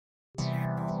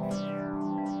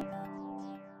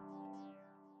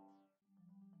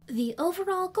The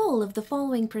overall goal of the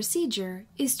following procedure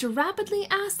is to rapidly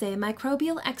assay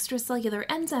microbial extracellular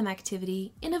enzyme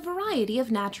activity in a variety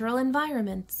of natural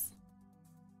environments.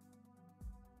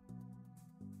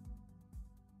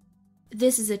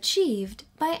 This is achieved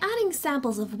by adding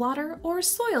samples of water or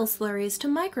soil slurries to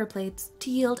microplates to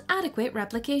yield adequate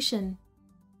replication.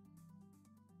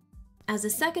 As a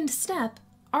second step,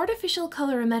 artificial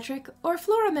colorimetric or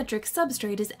fluorometric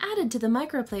substrate is added to the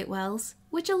microplate wells,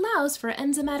 which allows for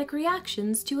enzymatic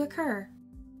reactions to occur.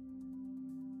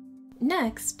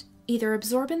 Next, either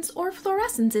absorbance or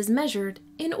fluorescence is measured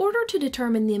in order to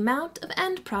determine the amount of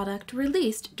end product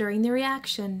released during the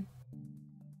reaction.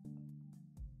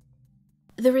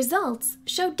 The results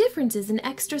show differences in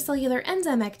extracellular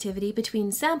enzyme activity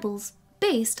between samples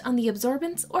based on the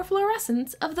absorbance or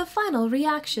fluorescence of the final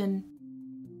reaction.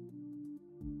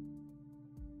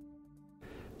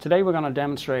 Today we're going to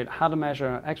demonstrate how to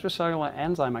measure extracellular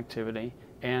enzyme activity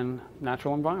in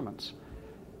natural environments.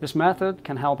 This method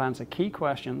can help answer key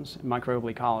questions in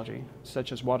microbial ecology,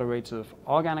 such as what are rates of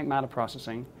organic matter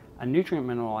processing and nutrient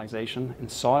mineralization in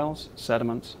soils,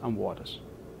 sediments, and waters.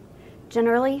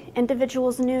 Generally,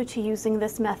 individuals new to using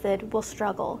this method will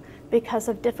struggle because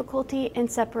of difficulty in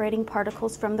separating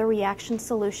particles from the reaction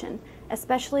solution,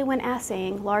 especially when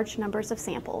assaying large numbers of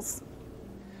samples.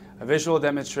 A visual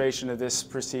demonstration of this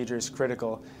procedure is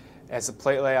critical, as the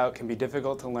plate layout can be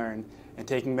difficult to learn, and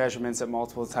taking measurements at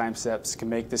multiple time steps can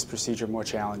make this procedure more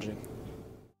challenging.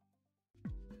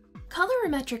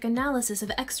 Colorimetric analysis of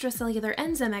extracellular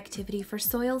enzyme activity for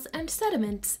soils and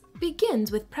sediments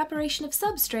begins with preparation of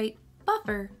substrate,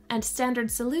 buffer, and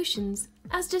standard solutions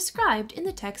as described in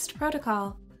the text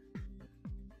protocol.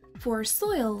 For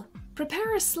soil,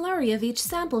 prepare a slurry of each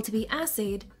sample to be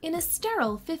assayed in a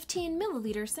sterile 15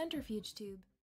 milliliter centrifuge tube.